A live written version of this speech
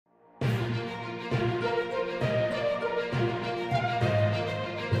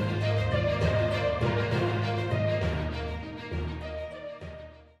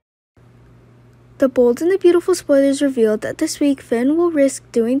The bold and the beautiful spoilers revealed that this week Finn will risk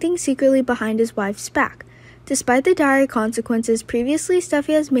doing things secretly behind his wife's back. Despite the dire consequences, previously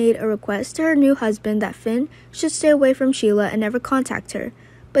Steffy has made a request to her new husband that Finn should stay away from Sheila and never contact her,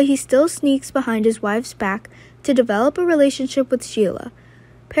 but he still sneaks behind his wife's back to develop a relationship with Sheila.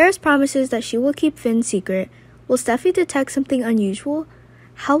 Paris promises that she will keep Finn's secret. Will Steffy detect something unusual?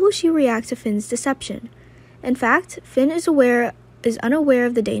 How will she react to Finn's deception? In fact, Finn is unaware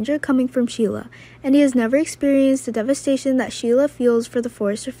of the danger coming from Sheila, and he has never experienced the devastation that Sheila feels for the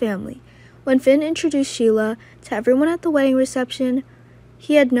Forrester family. When Finn introduced Sheila to everyone at the wedding reception,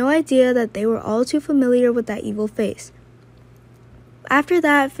 he had no idea that they were all too familiar with that evil face. After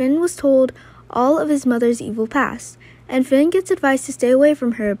that, Finn was told all of his mother's evil past, and Finn gets advice to stay away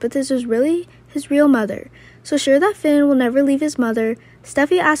from her, but this was really his real mother. So sure that Finn will never leave his mother,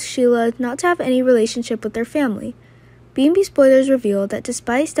 Steffy asks Sheila not to have any relationship with their family. B&B spoilers reveal that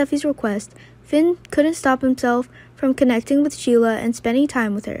despite Steffy's request, Finn couldn't stop himself from connecting with Sheila and spending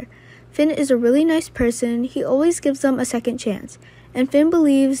time with her. Finn is a really nice person, he always gives them a second chance, and Finn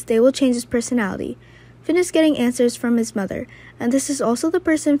believes they will change his personality. Finn is getting answers from his mother, and this is also the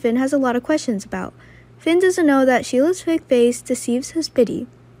person Finn has a lot of questions about. Finn doesn't know that Sheila's fake face deceives his pity.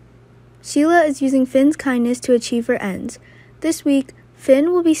 Sheila is using Finn's kindness to achieve her ends. This week,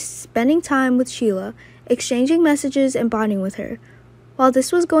 Finn will be spending time with Sheila, exchanging messages and bonding with her. While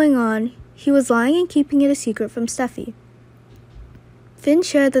this was going on, he was lying and keeping it a secret from Steffy. Finn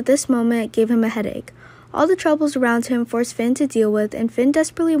shared that this moment gave him a headache. All the troubles around him forced Finn to deal with, and Finn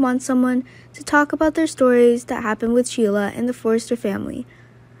desperately wants someone to talk about their stories that happened with Sheila and the Forrester family.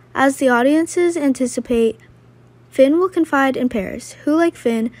 As the audiences anticipate, Finn will confide in Paris, who, like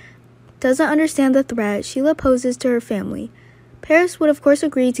Finn, doesn't understand the threat Sheila poses to her family. Paris would of course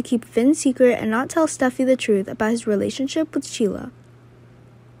agree to keep Finn's secret and not tell Steffy the truth about his relationship with Sheila.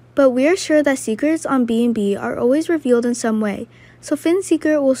 But we are sure that secrets on B&B are always revealed in some way, so Finn's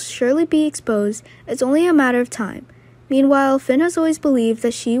secret will surely be exposed. It's only a matter of time. Meanwhile, Finn has always believed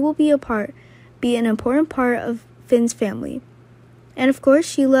that she will be an important part of Finn's family. And of course,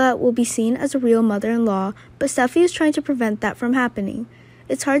 Sheila will be seen as a real mother-in-law, but Steffy is trying to prevent that from happening.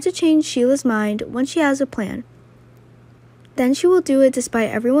 It's hard to change Sheila's mind once she has a plan. Then she will do it despite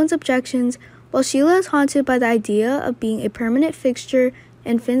everyone's objections. While Sheila is haunted by the idea of being a permanent fixture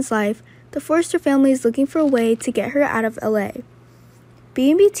in Finn's life, the Forrester family is looking for a way to get her out of LA.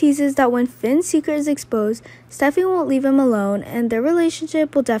 B&B teases that when Finn's secret is exposed, Steffy won't leave him alone and their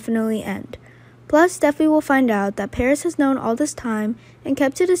relationship will definitely end. Plus, Steffy will find out that Paris has known all this time and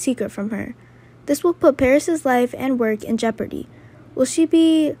kept it a secret from her. This will put Paris's life and work in jeopardy. Will she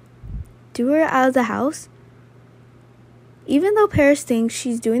do her out of the house? Even though Paris thinks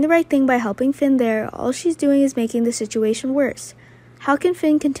she's doing the right thing by helping Finn there, all she's doing is making the situation worse. How can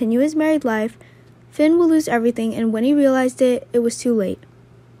Finn continue his married life? Finn will lose everything, and when he realized it, it was too late.